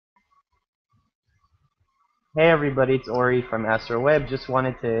Hey everybody, it's Ori from AstroWeb. Just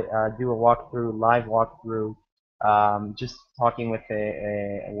wanted to do a live walkthrough, just talking with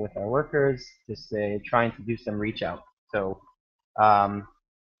our workers, just trying to do some reach out. So, um,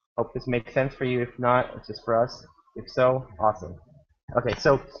 hope this makes sense for you. If not, it's just for us. If so, awesome. Okay,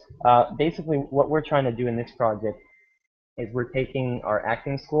 so basically, what we're trying to do in this project is we're taking our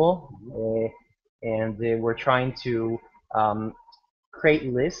acting school, and we're trying to um,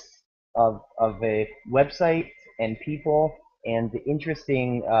 create lists of a website and people and the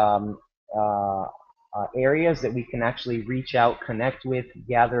interesting areas that we can actually reach out, connect with,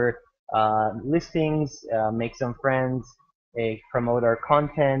 gather listings, make some friends, promote our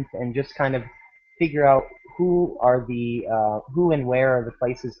content, and just kind of figure out who and where are the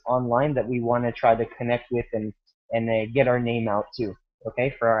places online that we want to try to connect with and get our name out to.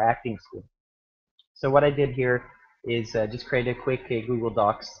 Okay, for our acting school. So what I did here is just create a quick Google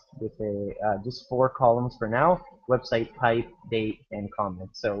Docs with just 4 columns for now: website, type, date, and comment.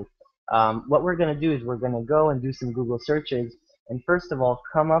 So what we're going to do is we're going to go and do some Google searches, and first of all,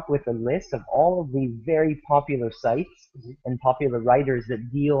 come up with a list of all of the very popular sites and popular writers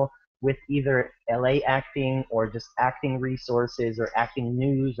that deal with either LA acting or just acting resources or acting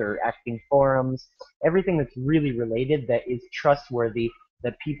news or acting forums, everything that's really related that is trustworthy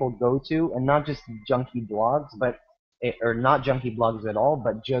that people go to, and not just junky blogs, but or not junky blogs at all,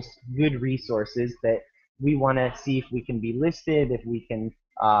 but just good resources that we want to see if we can be listed, if we can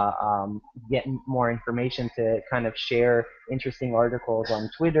get more information to kind of share interesting articles on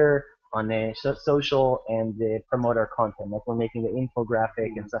Twitter, on the social, and promote our content. Like we're making the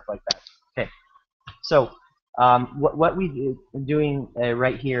infographic and stuff like that. Okay, so what we doing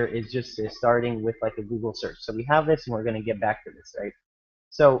right here is just starting with like a Google search. So we have this, and we're going to get back to this, right?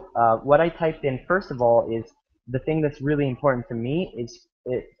 So what I typed in first of all is the thing that's really important to me is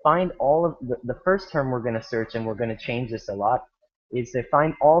find all of the first term we're going to search, and we're going to change this a lot, is to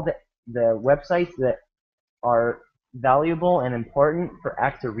find all the websites that are valuable and important for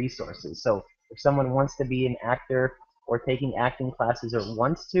actor resources. So if someone wants to be an actor or taking acting classes or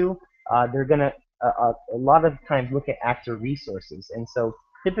wants to, they're going to a lot of times look at actor resources. And so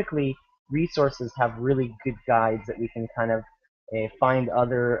typically resources have really good guides that we can kind of find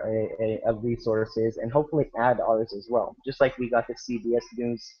other resources and hopefully add ours as well. Just like we got the CBS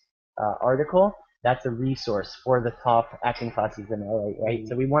News article, that's a resource for the top acting classes in LA, right?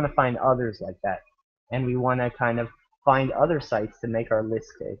 So we want to find others like that, and we want to kind of find other sites to make our list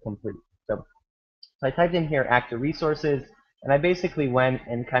complete. So I typed in here actor resources, and I basically went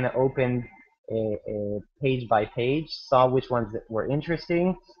and kind of opened a page by page, saw which ones that were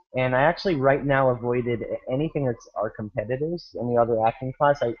interesting, and I actually right now avoided anything that's our competitors, any other acting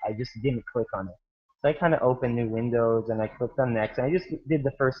class. I just didn't click on it. So I kind of opened new windows, and I clicked on next, and I just did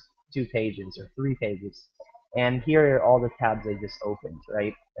the first 2 pages or 3 pages. And here are all the tabs I just opened,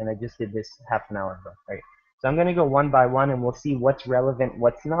 right? And I just did this half an hour ago, right? So I'm going to go one by one, and we'll see what's relevant,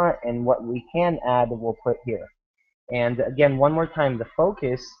 what's not, and what we can add we'll put here. And again, one more time, the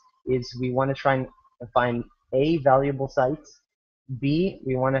focus is we want to try and find A, valuable sites, B,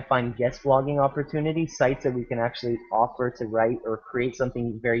 we want to find guest blogging opportunities, sites that we can actually offer to write or create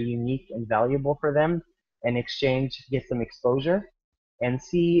something very unique and valuable for them, and exchange, get some exposure. And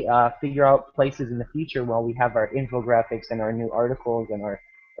C, figure out places in the future while we have our infographics and our new articles and our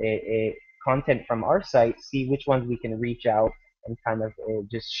content from our site, see which ones we can reach out and kind of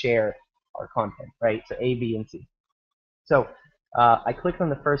just share our content, right? So A, B, and C. So I clicked on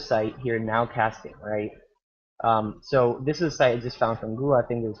the first site here, Nowcasting, right? So this is a site I just found from Google. I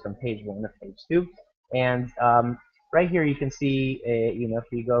think it was from page 1 or page 2. And right here you can see, if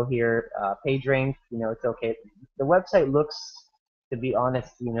you go here, page rank, it's okay. The website looks, to be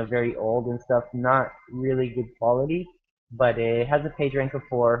honest, very old and stuff, not really good quality, but it has a page rank of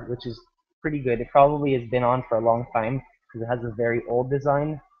 4, which is pretty good. It probably has been on for a long time because it has a very old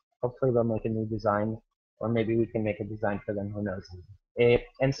design. Hopefully they'll make a new design, or maybe we can make a design for them. Who knows?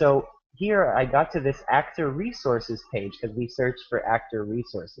 And so here I got to this actor resources page because we searched for actor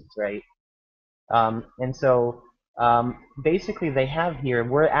resources, right? And so basically they have here,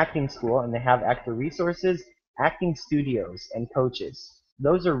 we're acting school, and they have actor resources, acting studios, and coaches.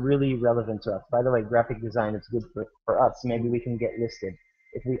 Those are really relevant to us. By the way, graphic design is good for us. Maybe we can get listed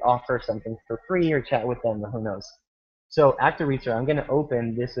if we offer something for free or chat with them, who knows. So actor research, I'm going to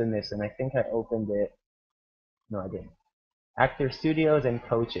open this and this, and I think I opened it. No, I didn't. Actor studios and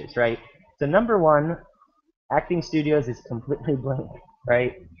coaches, right? So number one, acting studios is completely blank,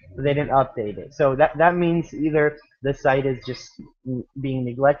 right? So they didn't update it. So that means either the site is just being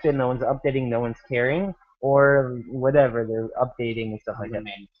neglected, no one's updating, no one's caring, or whatever, they're updating and stuff like that.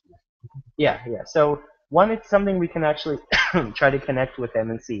 Yeah, yeah. So one, it's something we can actually try to connect with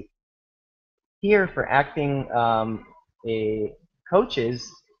them and see. Here for acting coaches,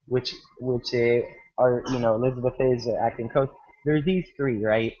 which are, Elizabeth is an acting coach. There's these three,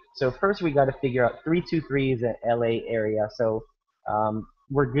 right? So first we got to figure out 323 is an LA area, so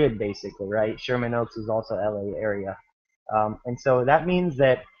we're good basically, right? Sherman Oaks is also LA area, and so that means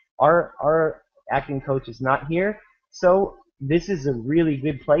that our acting coach is not here. So this is a really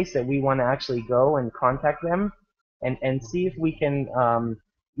good place that we want to actually go and contact them and see if we can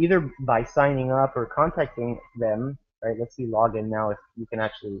either by signing up or contacting them, right? Let's see login now if you can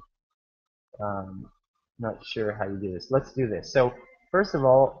actually, um, not sure how you do this. Let's do this. So first of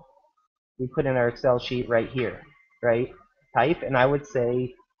all, we put in our Excel sheet right here, right? Type, and I would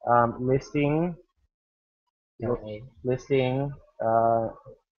say listing, listing, uh,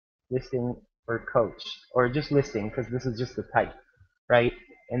 listing for coach, or just listing, because this is just the type, right?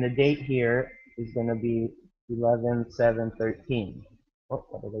 And the date here is going to be 11/7/13. Oh,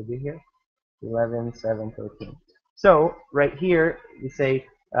 what did I do here? 11/7/13. So right here, you say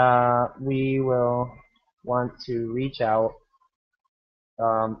we will want to reach out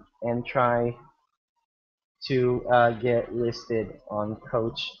and try to get listed on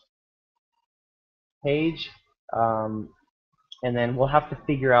coach page. Um, and then we'll have to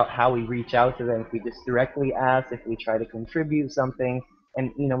figure out how we reach out to them. If we just directly ask, if we try to contribute something,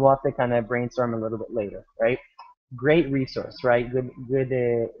 and we'll have to kind of brainstorm a little bit later, right? Great resource, right?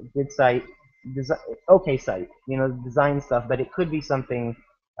 Good site, okay site, design stuff, but it could be something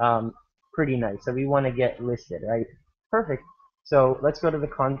um, pretty nice. So we want to get listed, right? Perfect. So let's go to the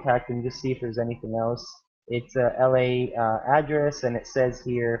contact and just see if there's anything else. It's a LA address, and it says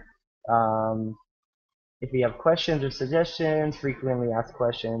here. If you have questions or suggestions, frequently asked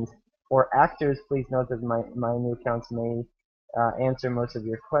questions, or actors, please note that my new accounts may answer most of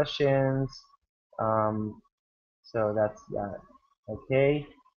your questions. So that's that. Okay,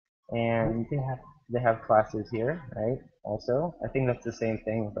 and they have classes here, right? Also, I think that's the same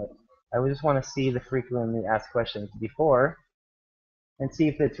thing, but I just want to see the frequently asked questions before and see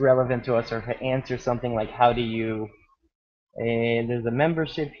if it's relevant to us or to answer something like how do you. And there's a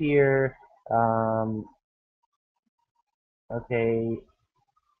membership here. Okay,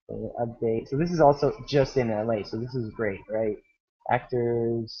 update. So this is also just in LA, so this is great, right?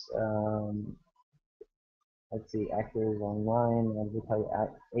 Actors, let's see, actors online,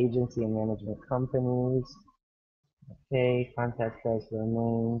 agency and management companies. Okay, contact us for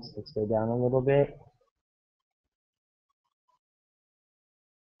names. Let's go down a little bit.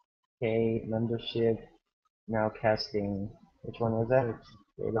 Okay, membership, now casting. Which one was that?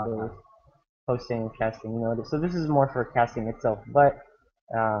 Database, posting, casting notice. So this is more for casting itself, but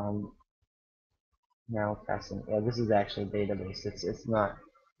um, now casting. Yeah, this is actually database. It's not.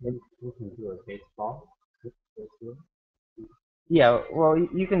 Yeah, well,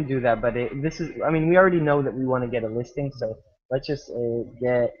 you can do that, but this is, I mean, we already know that we want to get a listing, so let's just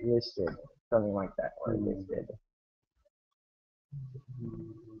get listed, something like that, or listed.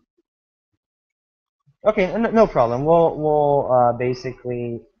 Okay, no problem. We'll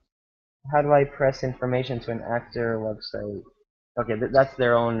basically, how do I press information to an actor website? Okay, that's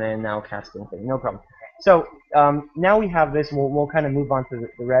their own now casting thing. No problem. So now we have this. We'll kind of move on to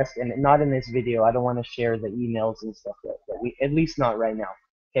the rest, and not in this video. I don't want to share the emails and stuff that we, at least not right now.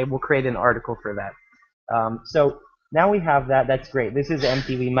 Okay, we'll create an article for that. So now we have that. That's great. This is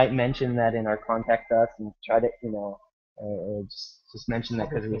empty. We might mention that in our contact us and try to, just mention that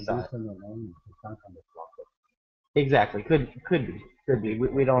because we saw it. Exactly. Could be.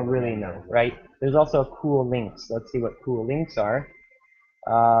 We don't really know, right? There's also cool links. Let's see what cool links are.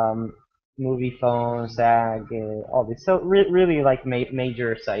 Um, movie phone, SAG, all this. So really like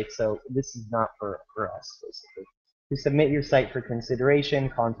major sites. So this is not for us basically. To submit your site for consideration,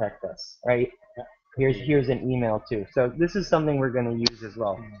 contact us, right? Here's an email too. So this is something we're going to use as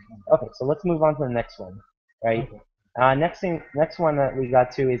well. Okay, so let's move on to the next one, right? Next one that we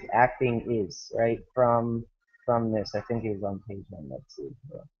got to is acting is, right? From this, I think it was on page 1. Let's see.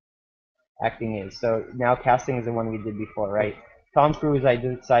 Acting is. So now casting is the one we did before, right? Tom Cruise, I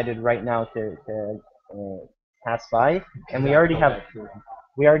decided right now to pass by, and we already have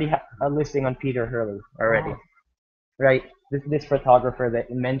a listing on Peter Hurley already, right? This photographer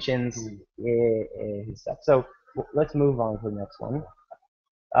that mentions his stuff. So let's move on to the next one.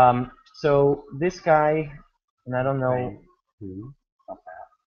 So this guy, and I don't know.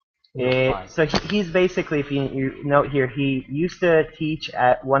 So he's basically, if you note here, he used to teach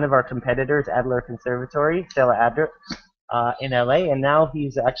at one of our competitors, Adler Conservatory, Stella Adler, in LA, and now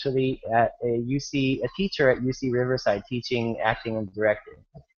he's actually at a teacher at UC Riverside, teaching acting and directing.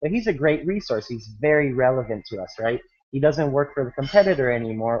 But he's a great resource. He's very relevant to us, right? He doesn't work for the competitor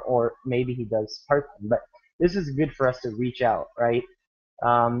anymore, or maybe he does part-time. But this is good for us to reach out, right?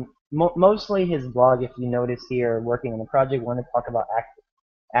 Mostly his blog, if you notice here, working on a project, want to talk about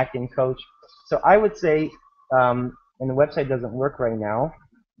acting coach. So I would say, and the website doesn't work right now,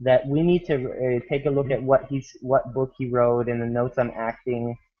 that we need to take a look at what book he wrote and the notes on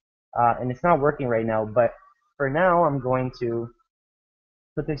acting. And it's not working right now, but for now, I'm going to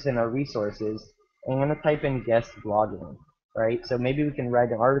put this in our resources. And I'm going to type in guest blogging, right? So maybe we can write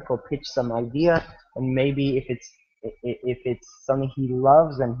an article, pitch some idea, and maybe if it's something he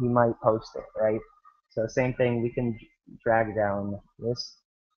loves, then he might post it, right? So same thing, we can drag down this.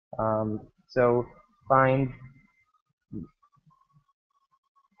 So find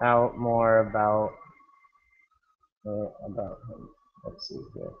out more about him. Let's see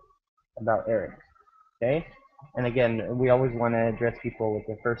here, about Eric. Okay, and again, we always want to address people with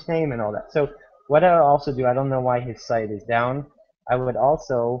their first name and all that. So what I'll also do, I don't know why his site is down. I would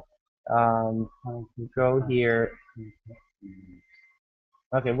also go here.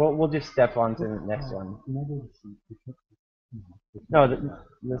 Okay, we'll just step on to the next one. No,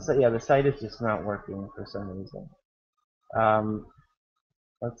 the site is just not working for some reason.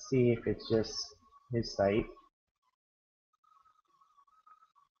 Let's see if it's just his site.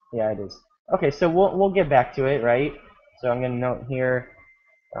 Yeah, it is. Okay, so we'll get back to it, right? So I'm gonna note here,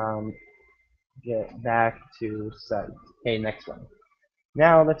 get back to site. Okay, next one.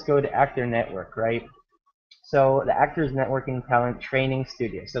 Now let's go to Actor Network, right? So the Actors Networking Talent Training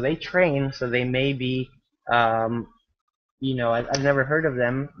Studio. So they train, so they may be, I've never heard of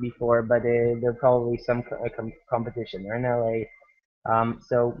them before, but they're probably some competition. They're in LA.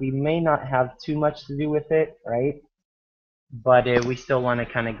 So we may not have too much to do with it, right? But we still want to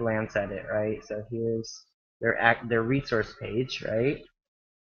kind of glance at it, right? So here's their resource page, right?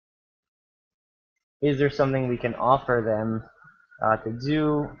 Is there something we can offer them to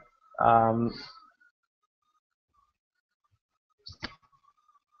do?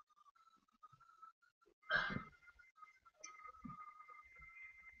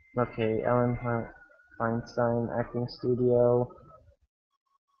 Okay, Ellen Feinstein Acting Studio,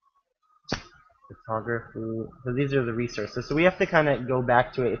 photography. So these are the resources. So we have to kind of go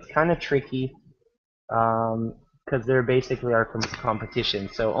back to it. It's kind of tricky because they're basically our competition.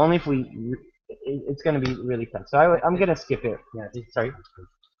 So only if it's going to be really tough. So I'm going to skip it. Yeah, sorry.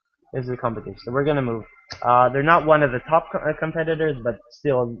 This is a competition. So we're going to move. They're not one of the top competitors, but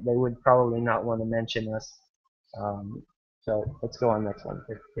still, they would probably not want to mention us. So let's go on next one.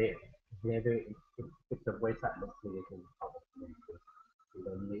 If the voice atmosphere is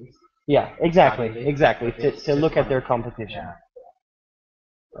yeah, exactly. To look at their competition.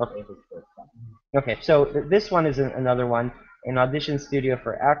 Okay. Okay, so this one is another one, an audition studio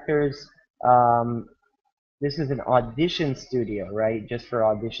for actors. This is an audition studio, right? Just for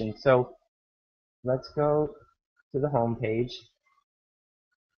auditions. So let's go to the home page.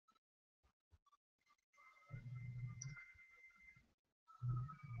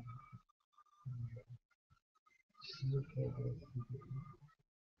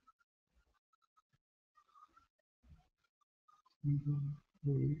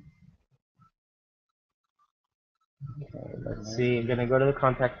 Okay, let's see. I'm gonna go to the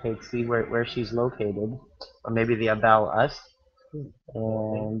contact page, see where she's located, or maybe the about us.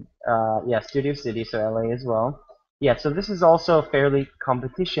 And yeah, Studio City, so LA as well. Yeah, so this is also fairly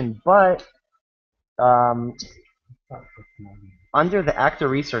competition, but under the actor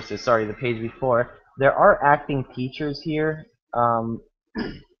resources, sorry, the page before, there are acting teachers here,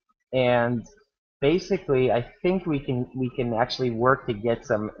 and basically, I think we can actually work to get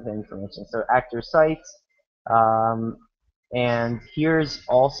some information. So actor sites, and here's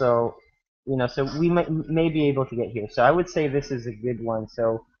also, so we may be able to get here. So I would say this is a good one.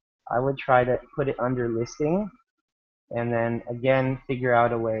 So I would try to put it under listing, and then again figure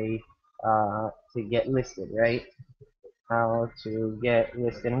out a way to get listed, right? How to get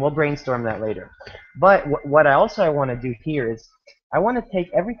listed, and we'll brainstorm that later. But what I also want to do here is I want to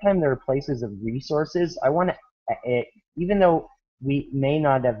take every time there are places of resources, I want to, even though we may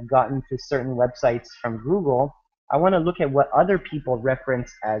not have gotten to certain websites from Google, I want to look at what other people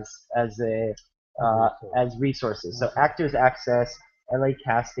reference as resources. So Actors Access, LA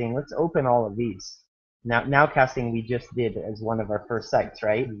Casting. Let's open all of these. Now Casting we just did as one of our first sites,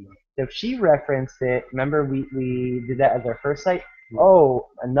 right? So if she referenced it, remember we did that as our first site? Oh,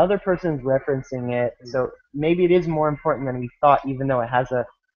 another person's referencing it, so maybe it is more important than we thought, even though it has a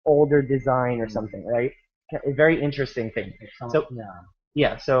older design or something, right? A very interesting thing. So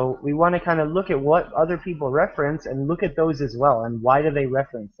yeah, so we want to kind of look at what other people reference and look at those as well, and why do they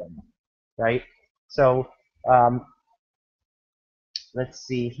reference them, right? So um, let's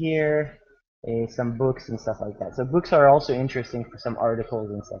see here, some books and stuff like that. So books are also interesting for some articles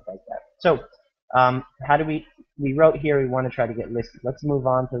and stuff like that. So how do we wrote here we want to try to get listed. Let's move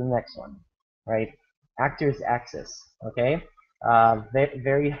on to the next one, right? Actors access, okay?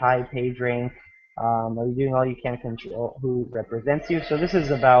 Very high page rank. Are you doing all you can control who represents you? So this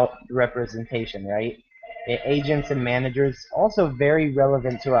is about representation, right? Agents and managers, also very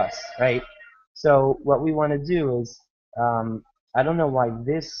relevant to us, right? So what we want to do is I don't know why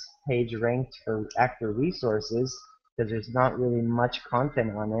this page ranked for actor resources because there's not really much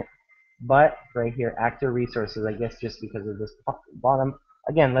content on it. But right here, actor resources, I guess just because of this bottom.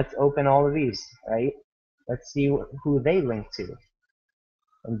 Again, let's open all of these, right? Let's see who they link to.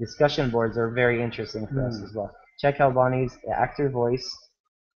 And discussion boards are very interesting for us as well. Check out Bonnie's actor voice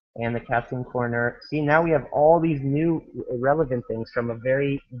and the casting corner. See, now we have all these new relevant things from a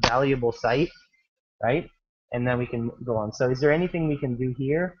very valuable site, right? And then we can go on. So is there anything we can do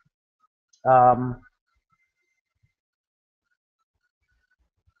here?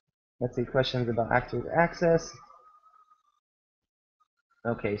 Let's see, questions about active access.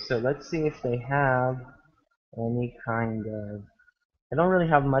 Okay, so let's see if they have any kind of... I don't really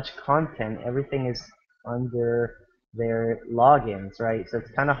have much content. Everything is under their logins, right? So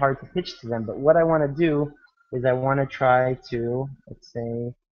it's kind of hard to pitch to them. But what I want to do is I want to try to, let's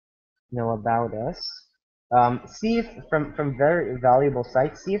say, know about us. See if from very valuable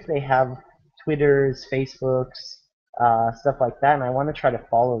sites, see if they have Twitters, Facebooks, stuff like that, and I want to try to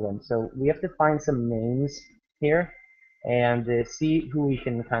follow them. So we have to find some names here and see who we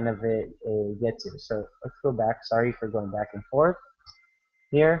can kind of get to. So let's go back. Sorry for going back and forth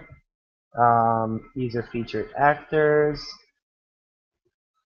here. These are featured actors,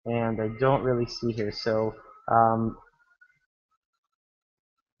 and I don't really see here. So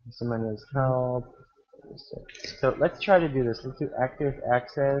someone needs help. So let's try to do this. Let's do active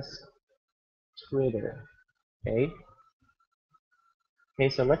access Twitter. Okay. Okay,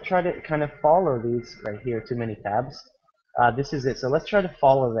 so let's try to kind of follow these right here. Too many tabs. This is it. So let's try to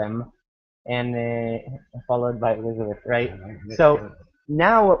follow them, and followed by Elizabeth, right? So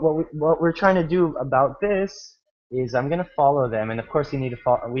now what we're trying to do about this is I'm gonna follow them, and of course we need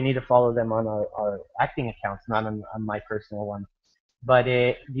to follow them on our acting accounts, not on my personal one. But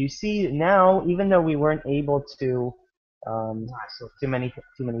you see now, even though we weren't able to, too many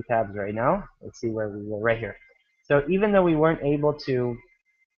tabs right now. Let's see where we were right here. So even though we weren't able to,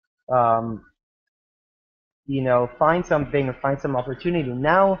 um, find something or find some opportunity,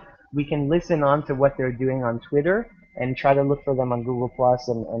 now we can listen on to what they're doing on Twitter and try to look for them on Google Plus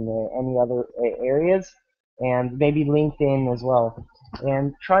and any other areas, and maybe LinkedIn as well,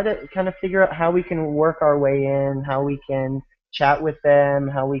 and try to kind of figure out how we can work our way in, how we can chat with them,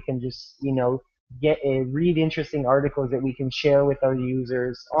 how we can just get read interesting articles that we can share with our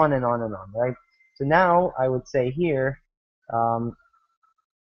users, on and on and on, right? So now I would say here, um,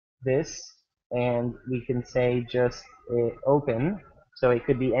 this, and we can say just open, so it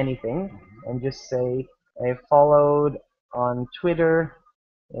could be anything, and just say followed on Twitter,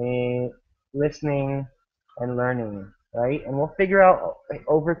 listening and learning, right? And we'll figure out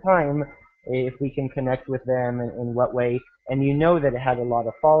over time if we can connect with them and in what way. And you know that it had a lot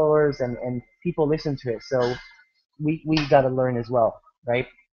of followers and people listen to it, so we got to learn as well, right?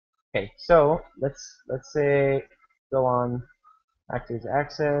 Okay, so let's say go on actors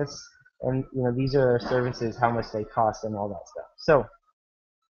access, and these are services, how much they cost and all that stuff. So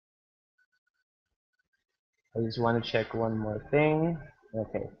I just want to check one more thing.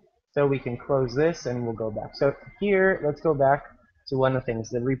 Okay, so we can close this and we'll go back. So here, let's go back to one of the things,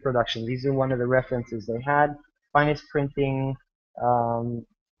 the reproduction. These are one of the references they had. Finest printing,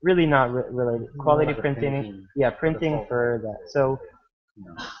 really not related. Quality printing, yeah, printing for that. So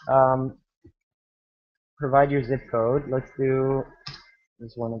um, provide your zip code. Let's do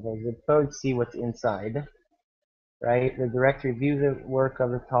this one of those zip codes, see what's inside. Right? The direct review the work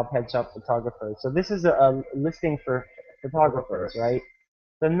of the top headshot photographers. So this is a listing for photographers, right?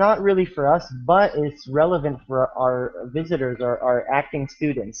 So not really for us, but it's relevant for our visitors or our acting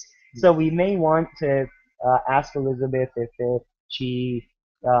students. So we may want to ask Elizabeth if she,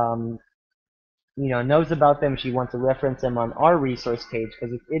 um, knows about them. She wants to reference them on our resource page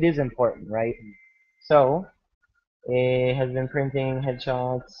because it is important, right? So it has been printing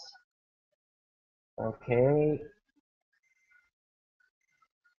headshots. Okay,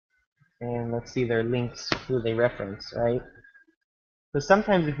 and let's see their links, who they reference, right? So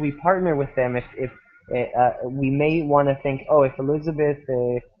sometimes if we partner with them, if we may want to think, oh, if Elizabeth,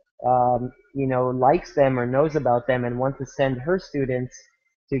 likes them or knows about them and wants to send her students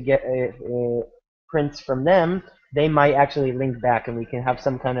to get prints from them, they might actually link back, and we can have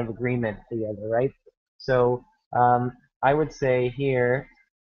some kind of agreement together, right? So I would say here,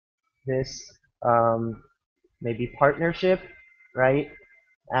 this maybe partnership, right?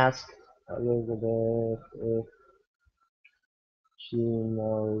 Ask Elizabeth if she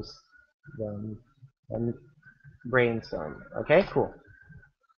knows them and brainstorm. Okay, cool.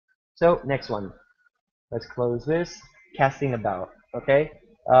 So next one. Let's close this. Casting about. Okay.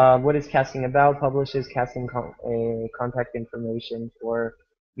 What is casting about? Publishes casting contact information for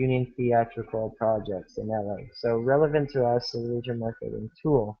union theatrical projects in LA. So relevant to us, a major marketing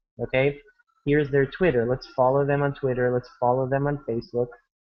tool. Okay. Here's their Twitter. Let's follow them on Twitter. Let's follow them on Facebook.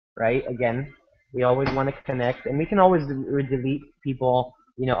 Right. Again, we always want to connect, and we can always delete people.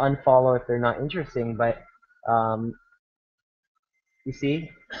 Unfollow if they're not interesting. But um, you see,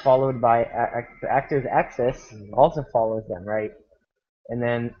 followed by actors access also follows them, right? And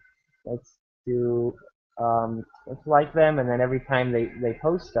then let's do let's like them, and then every time they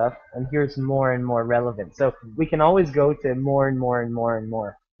post stuff, and here's more and more relevant. So we can always go to more and more and more and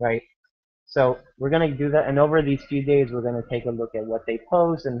more, right? So we're gonna do that, and over these few days, we're gonna take a look at what they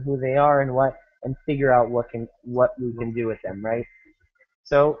post and who they are and what, and figure out what we can do with them, right?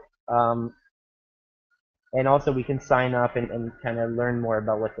 So and also we can sign up and kind of learn more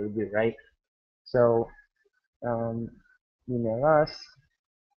about what they do, right? So um, email us.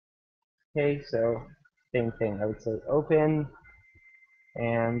 Okay, so same thing. I would say open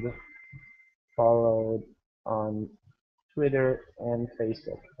and followed on Twitter and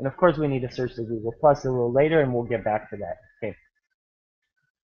Facebook. And of course, we need to search the Google Plus a little later, and we'll get back to that. Okay.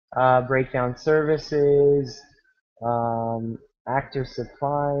 Breakdown services, actor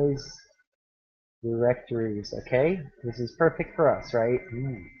supplies, directories. Okay, this is perfect for us, right?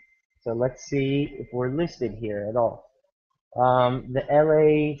 So let's see if we're listed here at all. The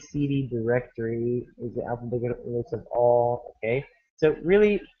LA CD directory is the alphabetical list of all. Okay, so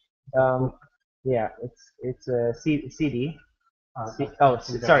really, yeah, it's a CD.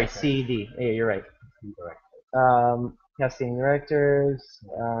 Sorry, CD. Yeah, you're right. Casting directors,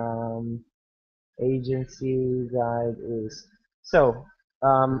 agency guide is so.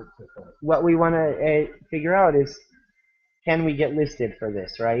 What we want to figure out is, can we get listed for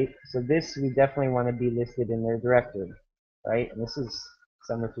this, right? So this, we definitely want to be listed in their directory, right? And this is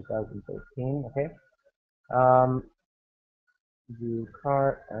summer 2013, okay? View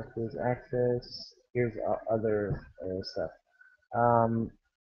cart, actors access, here's other stuff.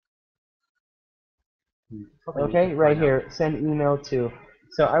 Okay, right here, send email to.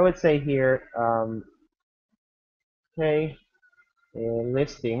 So I would say here, okay,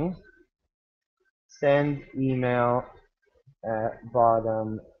 listing, send email at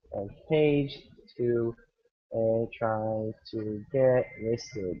bottom of page to try to get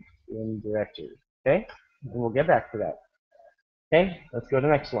listed in directory. Okay, and we'll get back to that. Okay, let's go to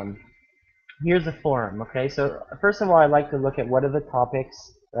the next one. Here's a forum. Okay, so first of all, I like to look at what are the topics,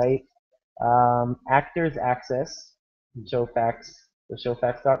 right? Actors access, Showfax, the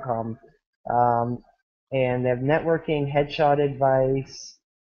showfax.com, and they have networking, headshot advice,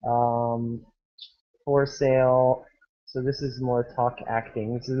 for sale. So this is more talk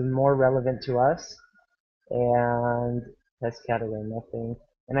acting. This is more relevant to us. And test category, nothing.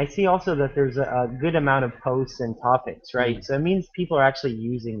 And I see also that there's a good amount of posts and topics, right? So it means people are actually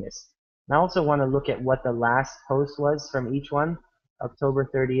using this. And I also want to look at what the last post was from each one. October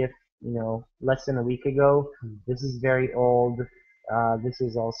 30th, less than a week ago. This is very old. This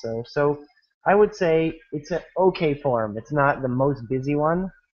is also. So I would say it's an okay forum. It's not the most busy one,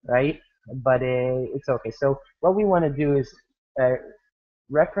 right? But it's okay. So what we want to do is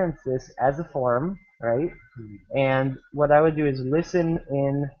reference this as a forum, right? And what I would do is listen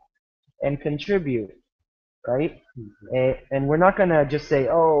in and contribute, right? And we're not going to just say,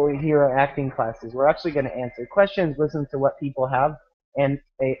 oh, here are acting classes. We're actually going to answer questions, listen to what people have. And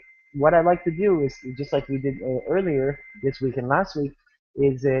what I like to do is, just like we did earlier this week and last week,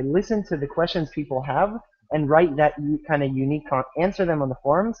 is listen to the questions people have and write that kind of unique answer them on the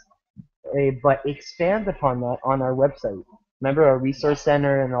forums, but expand upon that on our website. Remember our resource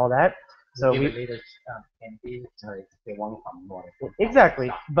center and all that. So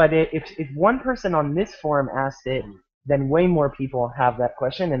exactly. But if one person on this forum asked it, then way more people have that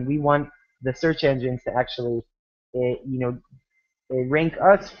question, and we want the search engines to actually, rank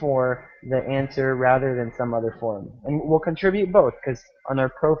us for the answer rather than some other forum. And we'll contribute both, because on our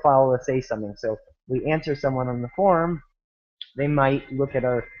profile we'll say something. So we answer someone on the forum, they might look at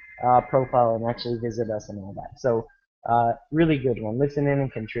our profile and actually visit us and all that. So really good one. Listen in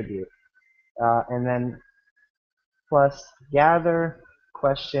and contribute. And then plus gather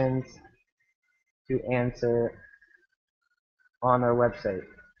questions to answer on our website.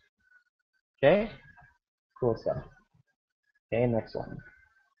 Okay? Cool stuff. Okay, next one.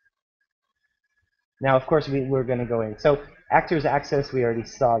 Now, of course, we're going to go in. So actors access, we already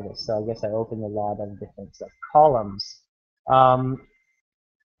saw this. So I guess I opened a lot of different stuff. Columns.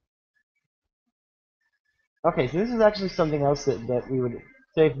 Okay, so this is actually something else that we would.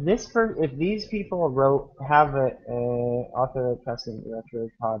 So if these people have a author custom retro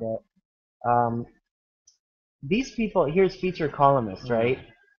product, these people here's feature columnists, right?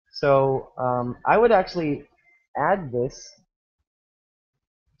 So I would actually add this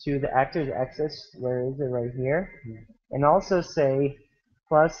to the actors access. Where is it? Right here, and also say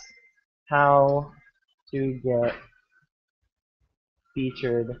plus how to get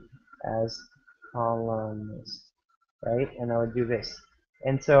featured as columnist, right? And I would do this.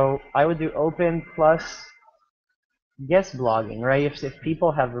 And so I would do open plus guest blogging, right? If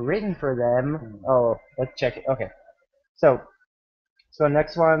people have written for them, oh, let's check it. Okay. So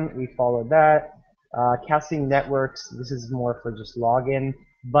next one, we followed that. Casting networks, this is more for just login,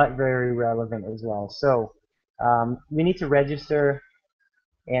 but very relevant as well. So we need to register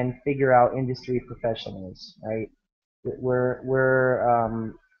and figure out industry professionals, right? We're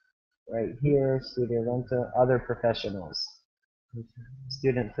right here, studio rental, other professionals,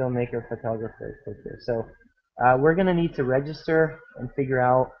 student filmmaker, photographer, picture. So we're going to need to register and figure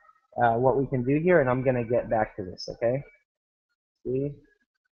out what we can do here, and I'm going to get back to this, okay? See?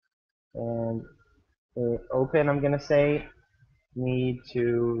 And open, I'm going to say, need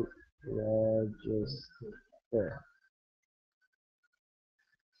to register.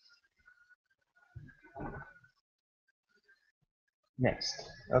 Next,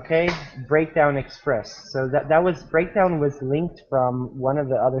 okay, Breakdown Express. So that was Breakdown was linked from one of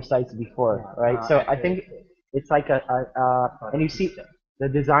the other sites before, right? So I think it's like and you see the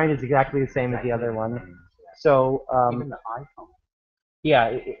design is exactly the same as the other one. So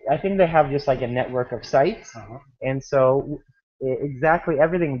yeah, I think they have just like a network of sites, and so exactly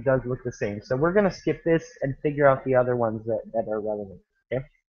everything does look the same. So we're gonna skip this and figure out the other ones that are relevant. Okay,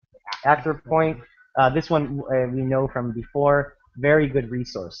 Actor Point. This one we know from before. Very good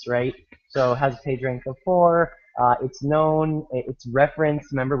resource, right? So has a page rank of 4. It's known. It's referenced.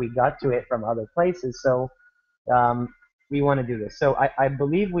 Remember, we got to it from other places. So um, we want to do this. So I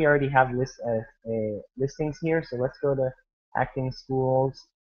believe we already have listings here. So let's go to acting schools.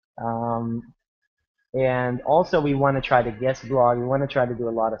 Um, and also we want to try to guest blog. We want to try to do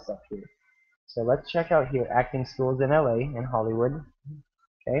a lot of stuff here. So let's check out here acting schools in LA, in Hollywood.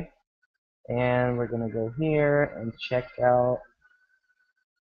 Okay. And we're going to go here and check out.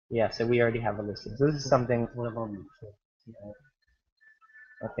 Yeah, so we already have a listing. So this is something.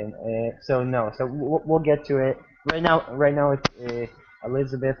 Okay, so no, so we'll get to it. Right now, it's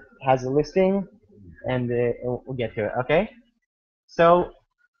Elizabeth has a listing, and we'll get to it. Okay. So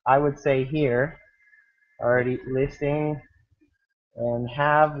I would say here, already listing and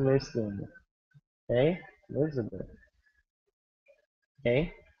have listing. Okay, Elizabeth.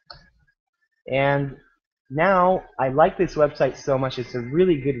 Okay, and now I like this website so much. It's a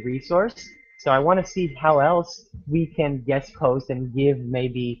really good resource. So I want to see how else we can guest post and give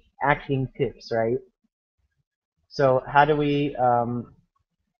maybe acting tips, right? So how do we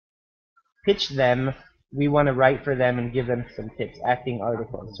pitch them? We want to write for them and give them some tips, acting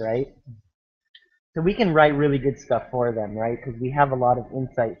articles, right? So we can write really good stuff for them, right? Because we have a lot of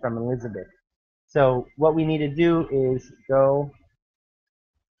insight from Elizabeth. So what we need to do is go,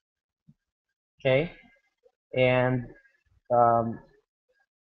 okay, and um,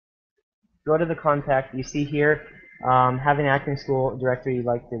 go to the contact. You see here, have an acting school directory you'd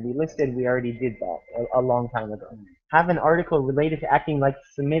like to be listed. We already did that a long time ago. Have an article related to acting like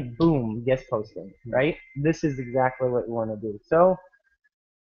submit, boom, guest posting, right? This is exactly what we want to do. So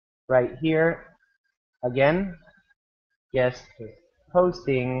right here, again, guest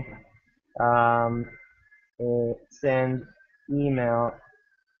posting, um, send email,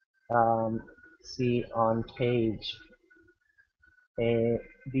 see on page,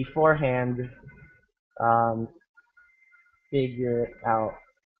 beforehand, um, figure out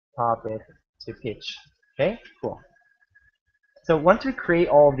topic to pitch. Okay, cool. So once we create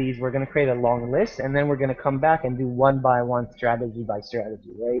all of these, we're going to create a long list, and then we're going to come back and do one by one, strategy by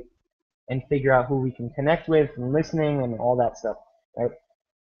strategy, right? And figure out who we can connect with and listening and all that stuff, right?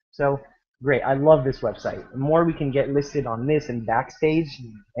 So great, I love this website. The more we can get listed on this and Backstage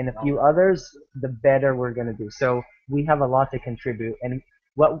and a few others, the better we're going to do. So we have a lot to contribute, and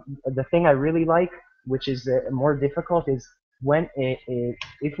What the thing I really like, which is more difficult, is when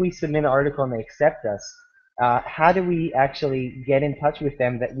if we submit an article and they accept us, how do we actually get in touch with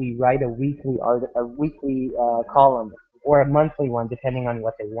them that we write a weekly column or a monthly one, depending on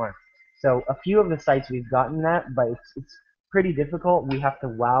what they want. So a few of the sites we've gotten that, but it's pretty difficult. We have to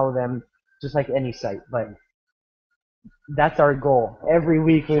wow them just like any site, but that's our goal. Every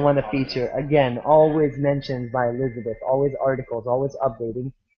week we want to feature, again, always mentioned by Elizabeth, always articles, always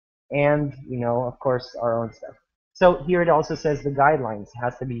updating, and, of course, our own stuff. So here it also says the guidelines. It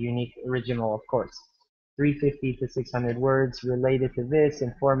has to be unique, original, of course. 350 to 600 words related to this,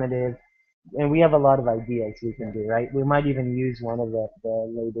 informative, and we have a lot of ideas we can do, right? We might even use one of the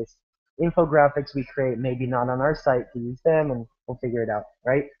latest infographics we create, maybe not on our site, to use them, and we'll figure it out,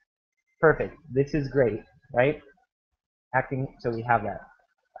 right? Perfect. This is great, right? Acting, so we have that.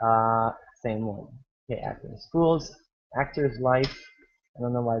 Same one. Okay, acting schools, actors life. I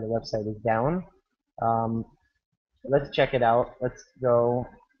don't know why the website is down. Um, let's check it out. Let's go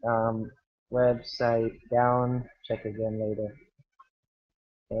website down. Check again later.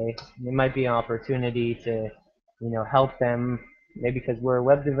 Okay, it might be an opportunity to, help them. Maybe because we're a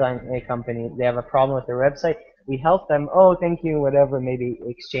web design company, they have a problem with their website. We help them. Oh, thank you, whatever. Maybe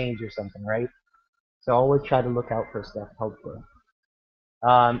exchange or something, right? So always try to look out for stuff. Hopefully.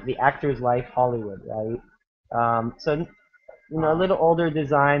 The actor's life Hollywood, right? So a little older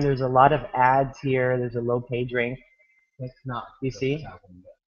design. There's a lot of ads here. There's a low page rank. It's not. You see,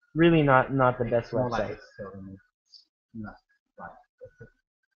 really not the best More like website. not right.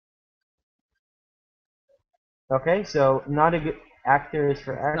 Okay, so not a good actors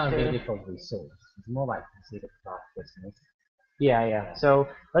for It's not actor. really for resource. It's more like considered about business. Yeah. So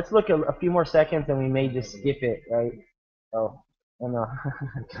let's look a few more seconds, and we may just skip it, right? Oh, oh no.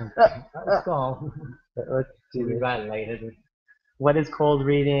 Let's go. Let's do We'll be this. back later. What is cold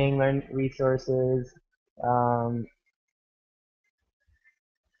reading? Learn resources.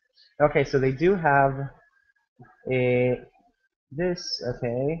 Okay, so they do have a this.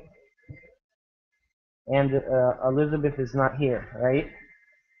 Okay, and Elizabeth is not here, right?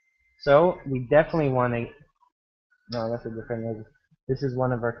 So we definitely want to. No, that's a different. This is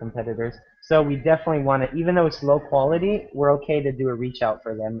one of our competitors. So we definitely want to, even though it's low quality, we're okay to do a reach out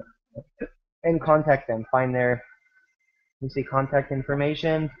for them and contact them. Find their, you see, contact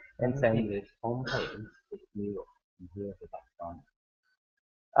information and send. This homepage is new. Here is on.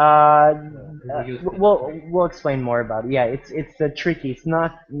 Uh, Use we'll explain more about it. Yeah, it's tricky. It's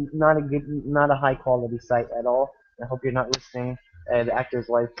not a good, not a high quality site at all. I hope you're not listening at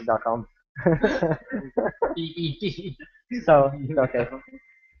actorslife.com. EEG. So okay.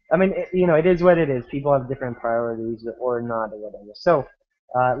 I mean, it is what it is. People have different priorities or not or whatever. So,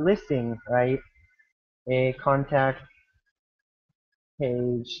 listing, right? A contact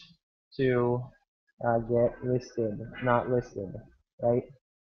page to get listed, not listed, right?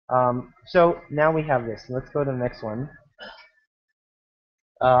 So now we have this. Let's go to the next one.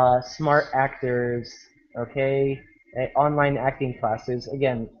 Smart actors, okay? Online acting classes.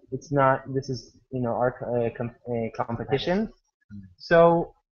 Again, it's not. This is our competition.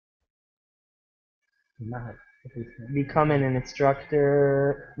 So becoming an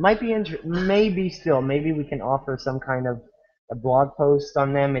instructor might be maybe still maybe we can offer some kind of a blog post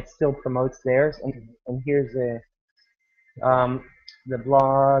on them. It still promotes theirs, and here's the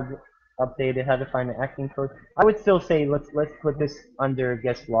blog updated how to find an acting coach. I would still say let's put this under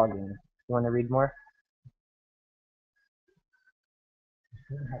guest blogging. You want to read more?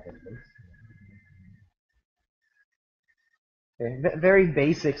 Okay. Very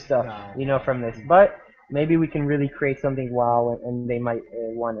basic stuff, from this, but maybe we can really create something wow, and they might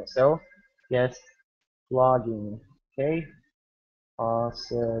want it. So, guest blogging. Okay.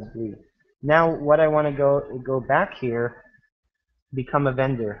 Possibly. Now, what I want to go back here, become a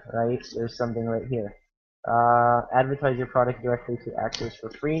vendor, right? There's something right here. Advertise your product directly to actors for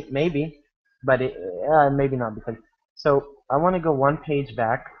free, maybe, but maybe not because. So I want to go one page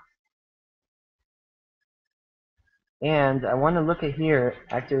back, and I want to look at here,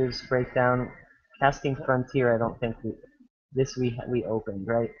 actors breakdown, casting frontier. I don't think we opened,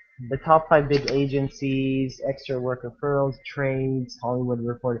 right? The top 5 big agencies, extra work referrals, trades, Hollywood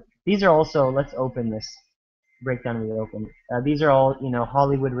Reporter. These are also, let's open this breakdown we opened. These are all,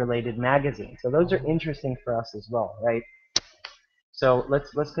 Hollywood related magazines. So those are interesting for us as well, right? So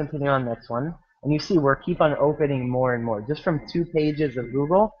let's continue on next one. And you see we're keep on opening more and more. Just from 2 pages of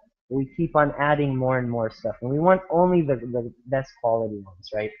Google, we keep on adding more and more stuff. And we want only the best quality ones,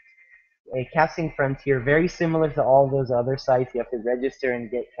 right? A casting frontier, very similar to all those other sites. You have to register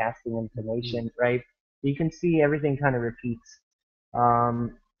and get casting information, right? You can see everything kind of repeats.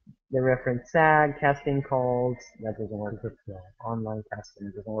 Um, they reference SAG, casting calls. That doesn't work. Online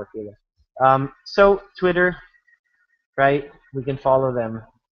casting doesn't work either. So Twitter, right? We can follow them.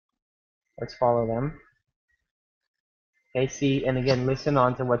 Let's follow them. Okay, see, and again, listen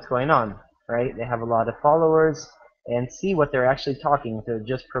on to what's going on, right? They have a lot of followers, and see what they're actually talking. If they're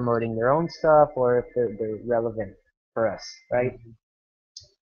just promoting their own stuff, or if they're relevant for us, right?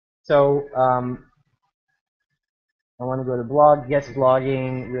 So I want to go to blog. Guest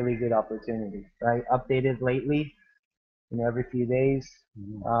blogging, really good opportunity, right? Updated lately, every few days.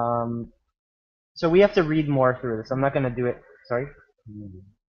 Um, so we have to read more through this. I'm not going to do it. Sorry?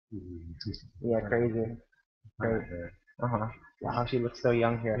 Yeah, crazy. Great. Uh-huh. Wow, she looks so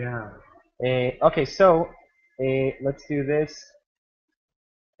young here. Okay, so let's do this.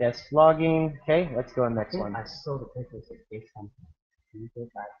 Guest blogging. Okay, let's go on next one. I saw the pictures of this something. Can you go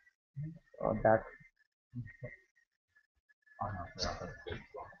back? Back. Oh no, sorry.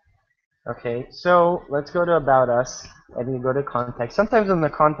 Okay, so let's go to About Us, and you go to Contact. Sometimes on the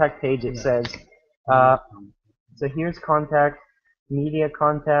Contact page it says, uh, so here's Contact, Media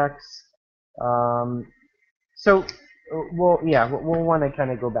Contacts. Um, so, we'll want to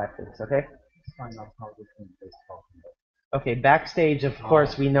kind of go back to this, okay? Find out how different this talking. Okay, backstage, of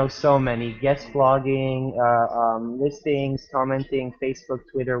course, we know so many. Guest blogging, listings, commenting, Facebook,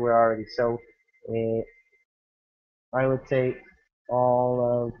 Twitter, we're already. So, I would say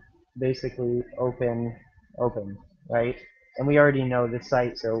all of basically open, right? And we already know the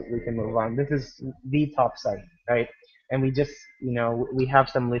site, so we can move on. This is the top site, right? And we just, we have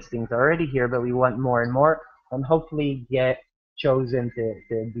some listings already here, but we want more and more, and hopefully get chosen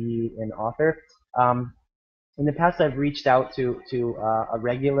to be an author. Um, in the past, I've reached out to a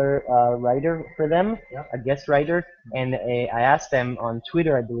regular writer for them, a guest writer, and I asked them on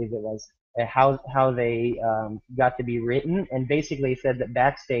Twitter, I believe it was, how they got to be written, and basically said that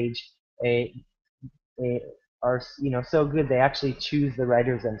backstage uh, they are so good they actually choose the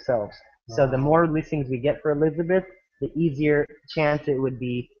writers themselves. So the more listings we get for Elizabeth, the easier chance it would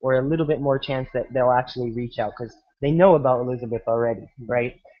be, or a little bit more chance that they'll actually reach out because they know about Elizabeth already,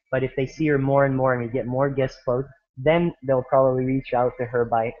 right? But if they see her more and more and we get more guest posts, then they'll probably reach out to her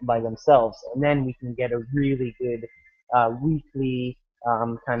by themselves, and then we can get a really good weekly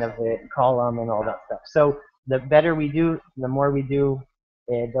kind of a column and all that stuff. So the better we do, the more we do,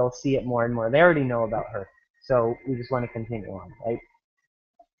 they'll see it more and more. They already know about her, so we just want to continue on, right?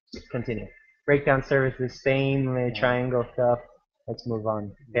 Continue. Breakdown services, same triangle stuff. Let's move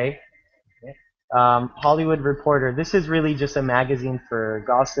on, okay? Hollywood Reporter. This is really just a magazine for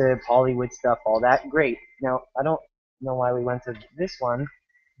gossip, Hollywood stuff, all that. Great. Now, I don't know why we went to this one,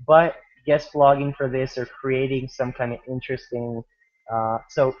 but guest blogging for this or creating some kind of interesting.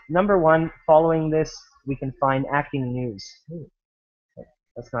 So, number one, following this, we can find acting news.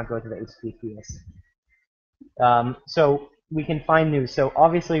 Let's not go to the HTTPS. So we can find news. So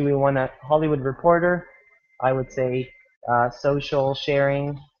obviously we want a Hollywood Reporter. I would say social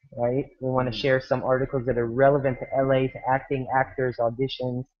sharing, right? We want to share some articles that are relevant to LA, to acting, actors,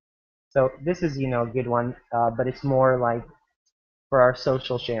 auditions. So this is, a good one, but it's more like for our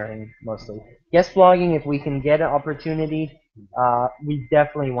social sharing mostly. Guest blogging, if we can get an opportunity, we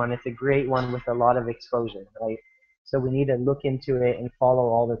definitely want. It's a great one with a lot of exposure, right? So we need to look into it and follow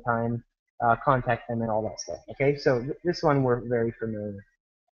all the time, contact them and all that stuff. Okay, so this one we're very familiar with.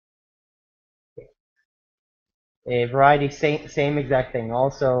 A variety, same exact thing.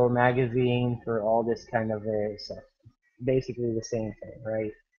 Also magazine for all this kind of stuff. Basically the same thing,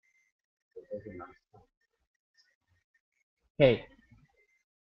 right? Okay.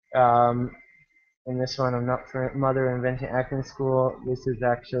 Um, in this one, I'm not for Mother Invention Acting School. This is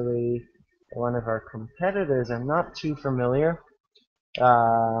actually one of our competitors. I'm not too familiar.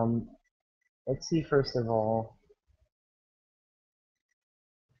 Um, let's see first of all,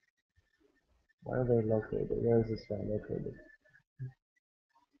 where are they located? Where is this guy located?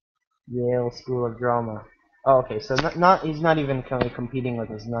 Yale School of Drama. Oh, okay, so not he's not even kind of competing with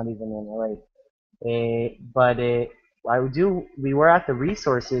us. Not even in LA. But we were at the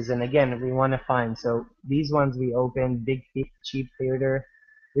resources, and again, we want to find. So these ones we opened, Big Cheap Theater.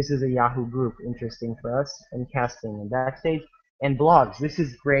 This is a Yahoo group, interesting for us, and casting and backstage, and blogs. This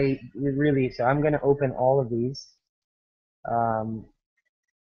is great, really. So I'm going to open all of these, um,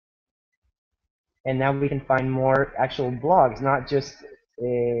 and now we can find more actual blogs, not just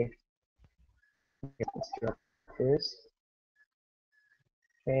this.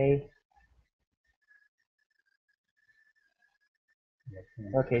 Okay.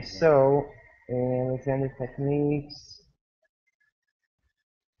 Okay, so Alexander techniques.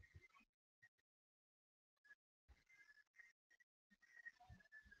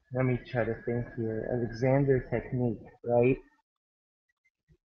 Let me try to think here. Alexander Technique, right?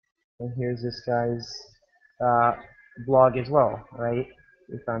 And here's this guy's uh, blog as well, right?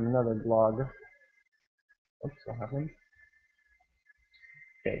 We found another blog. Oops, what happened?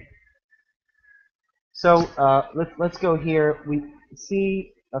 Okay. So let's go here. We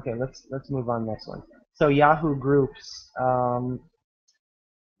see. Okay, let's move on next one. So Yahoo groups. Hmm.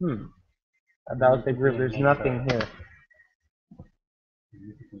 About the group, there's nothing here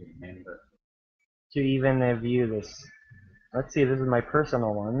to even view this. Let's see. This is my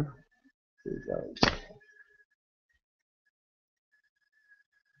personal one.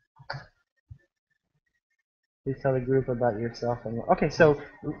 Please tell the group about yourself. And okay, so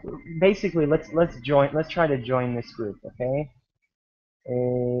basically, let's join. Let's try to join this group. Okay.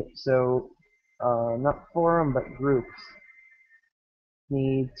 So not forum, but groups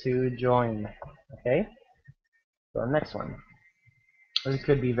need to join. Okay. So next one. This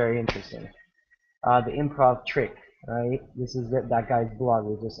could be very interesting. The improv trick, right? This is that guy's blog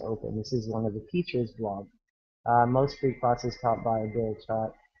we just opened. This is one of the teachers' blog. Most free classes taught by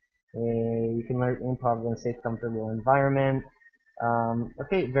Reachout. You can learn improv in a safe, comfortable environment.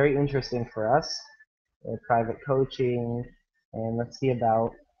 Okay, very interesting for us. Private coaching, and let's see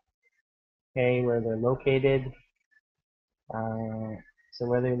about where they're located. Uh, so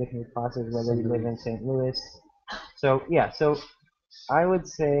whether you're looking for classes, whether you live in St. Louis. So yeah, so I would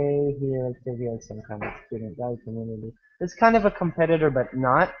say here activity has some kind of student guide community. It's kind of a competitor, but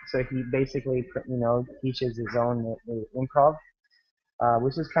not. So he basically, teaches his own improv,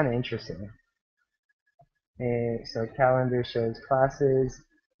 which is kind of interesting. So calendar shows classes.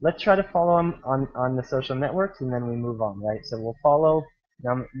 Let's try to follow him on the social networks, and then we move on, right? So we'll follow.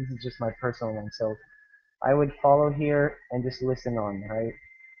 Now this is just my personal one, so I would follow here and just listen on, right?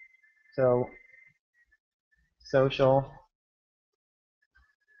 So social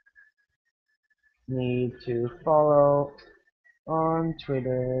need to follow on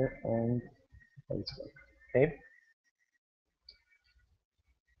Twitter and Facebook. Okay.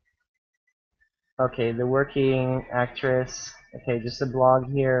 Okay, the working actress. Okay, just a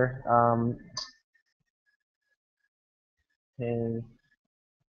blog here. Okay,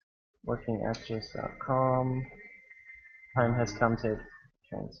 workingactress.com. Time has come to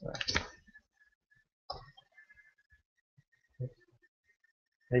transfer.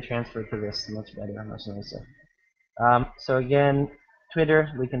 They transferred to this much better, much nicer. So again,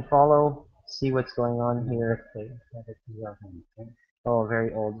 Twitter, we can follow, see what's going on here. Oh,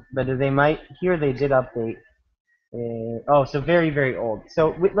 very old. But they might, here they did update. Oh, so very, very old.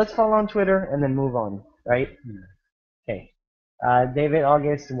 So let's follow on Twitter and then move on, right? Okay. David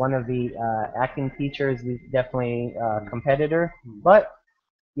August, one of the acting teachers, he's definitely a competitor, but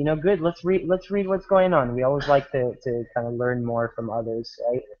good. Let's read what's going on. We always like to kind of learn more from others,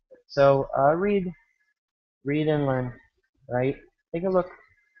 right? So read and learn, right? Take a look,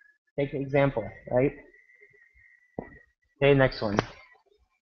 take an example, right? Okay, next one.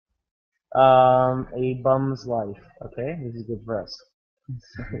 A bum's life. Okay, this is good for us.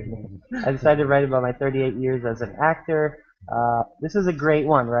 I decided to write about my 38 years as an actor. This is a great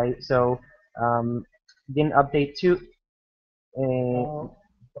one, right? So, didn't update too. Uh,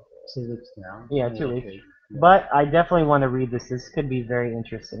 2 weeks now. yeah, 2 weeks. But I definitely want to read this. This could be very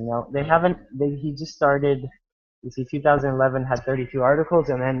interesting. Now, they haven't. He just started. You see, 2011 had 32 articles,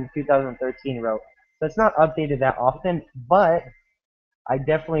 and then 2013 wrote. So it's not updated that often, but I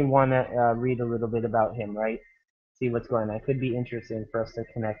definitely want to read a little bit about him, right? See what's going on. It could be interesting for us to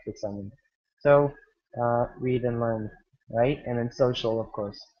connect with someone. So, read and learn, right? And then social, of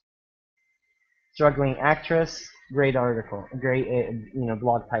course. Struggling actress, great article, great,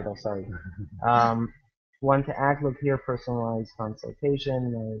 blog title, sorry. One to act, look here, personalized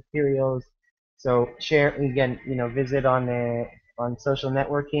consultation, materials. So share, again, visit on social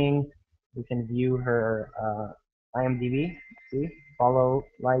networking. You can view her IMDb, see, follow,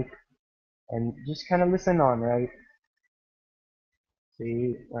 like, and just kind of listen on, right?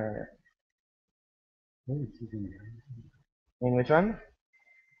 See, in which one?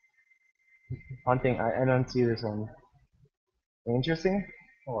 Hunting. I don't see this one. Interesting.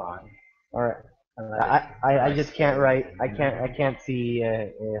 Why? All right. I I just can't write. I can't see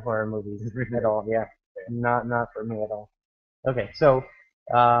horror movies at all. Yeah, not for me at all. Okay, so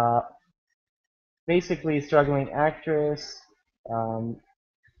uh, basically, struggling actress. Um,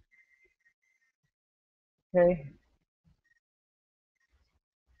 okay,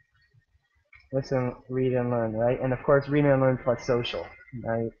 listen, read and learn, right? And of course, read and learn plus social,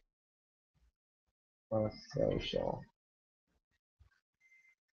 right? Plus social.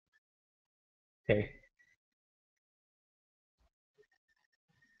 Okay.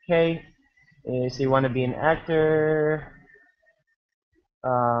 Okay, so you want to be an actor.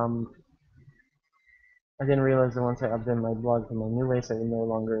 I didn't realize that once I updated my blog to my new list, I would no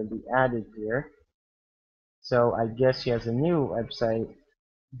longer be added here. So I guess she has a new website.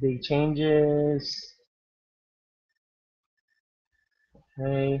 Big changes.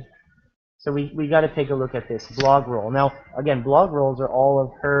 Okay. So we got to take a look at this blog roll. Now, again, blog rolls are all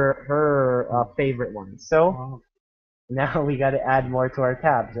of her favorite ones. So now we got to add more to our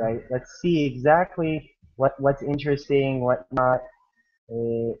tabs, right? Let's see exactly what's interesting, what not.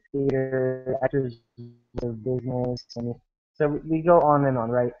 Theater, actors of business, and so we go on and on,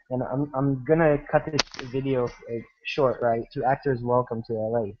 right? And I'm gonna cut this video short, right? To actors welcome to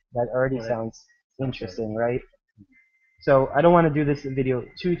LA. That already sounds interesting, right? So I don't want to do this video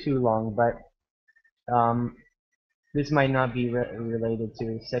too long, but um, this might not be related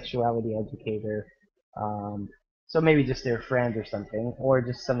to sexuality educator. Um, so maybe just their friend or something, or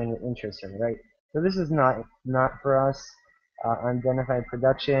just something that interests her, right? So this is not for us. Unidentified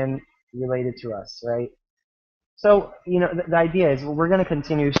production related to us, right? So the idea is we're going to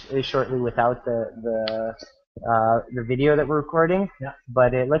continue shortly without the video that we're recording. Yeah.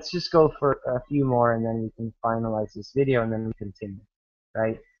 But let's just go for a few more, and then we can finalize this video, and then we continue,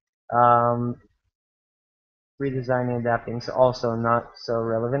 right? Um, Redesigning and adapting is also not so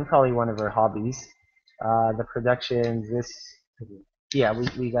relevant. Probably one of our hobbies. The productions. This, yeah,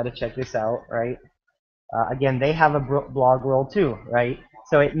 we got to check this out, right? Again, they have a blog roll too, right?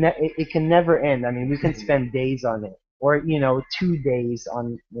 So it can never end. I mean, we can spend days on it, or 2 days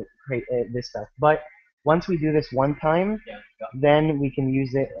on this stuff. But once we do this one time, then we can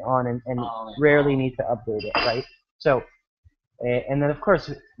use it on and rarely need to update it, right? So, and then of course,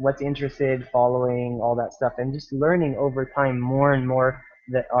 what's interested, following, all that stuff, and just learning over time more and more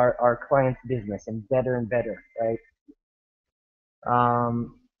that our client's business and better, right?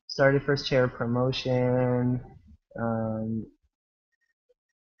 Started first chair promotion. Um,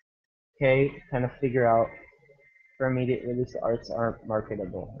 okay, kind of figure out for immediate release arts are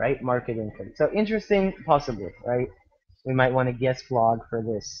marketable, right? Market income. So interesting, possibly, right? We might want to guest blog for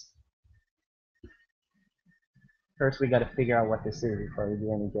this. First, we got to figure out what this is before we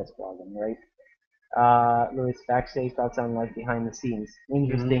do any guest blogging, right? Louis backstage thoughts on life behind the scenes.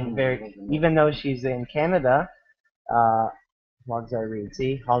 Interesting, very. Even though she's in Canada, uh, blogs I read.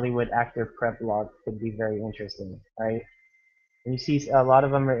 See, Hollywood actor prep blog could be very interesting, right? And you see a lot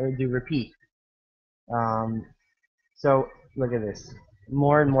of them do repeat. Um, so look at this.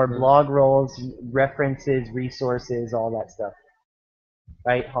 More and more blog rolls, references, resources, all that stuff.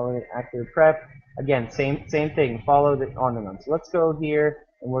 Right? Hollywood actor prep. Again, same thing. Follow the on and on. So let's go here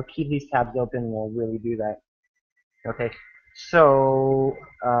and we'll keep these tabs open and we'll really do that. Okay. So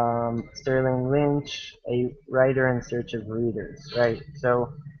Sterling Lynch, a writer in search of readers. Right.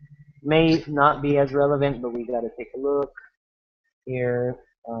 So may not be as relevant, but we got to take a look here.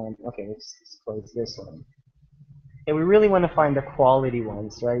 Okay, let's close this one. And we really want to find the quality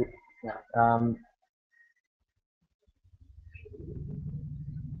ones, right? Yeah.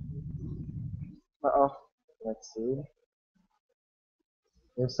 Uh-oh. Let's see.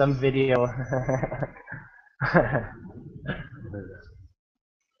 There's some video.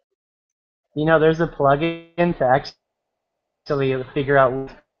 There's a plugin to actually figure out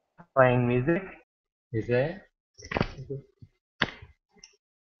who's playing music. Is it? Can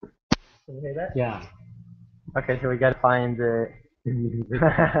you hear that? Yeah. Okay, so we gotta find the.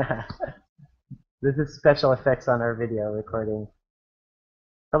 This is special effects on our video recording.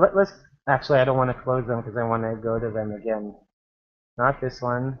 But let's. Actually, I don't want to close them because I want to go to them again. Not this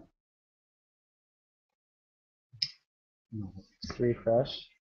one. Just refresh.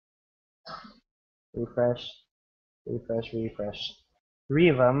 Refresh. Refresh. Refresh. Three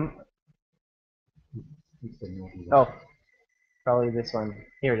of them. Oh, probably this one.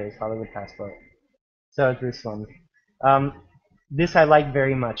 Here it is, Hollywood Passport. So it's this one. Um, this I like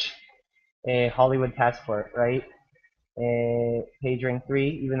very much. A Hollywood Passport, right? Page rank 3,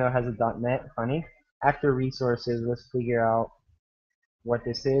 even though it has a .net, funny. After resources, let's figure out what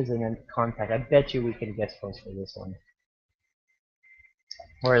this is, and then contact. I bet you we can guest post for this one.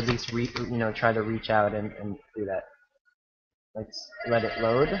 Or at least, try to reach out and do that. Let's let it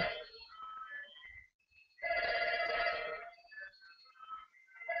load.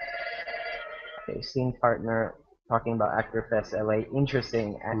 Okay, scene partner talking about Actor Fest LA.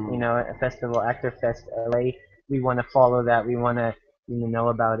 Interesting. A festival, Actor Fest LA. We want to follow that. We want to know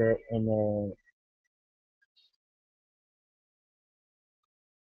about it. And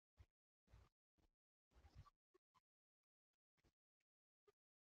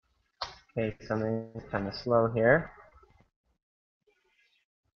okay, something kind of slow here.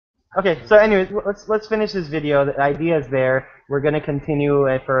 Okay, so anyways, let's finish this video. The idea is there. We're gonna continue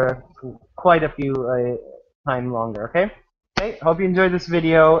for quite a few time longer. Okay. Okay. Hope you enjoyed this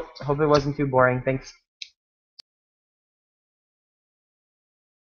video. Hope it wasn't too boring. Thanks.